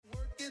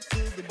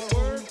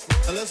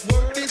Let's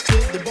work it to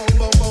the bone,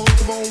 bone, bone.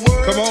 Come on,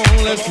 work. Come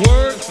on, let's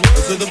work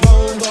to the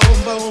bone,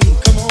 bone, bone.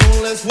 Come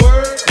on, let's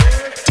work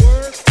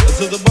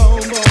to the bone,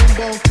 bone,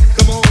 bone.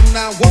 Come on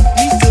now, work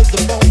me to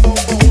the bone,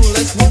 bone, bone.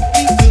 Let's work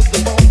me to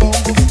the bone.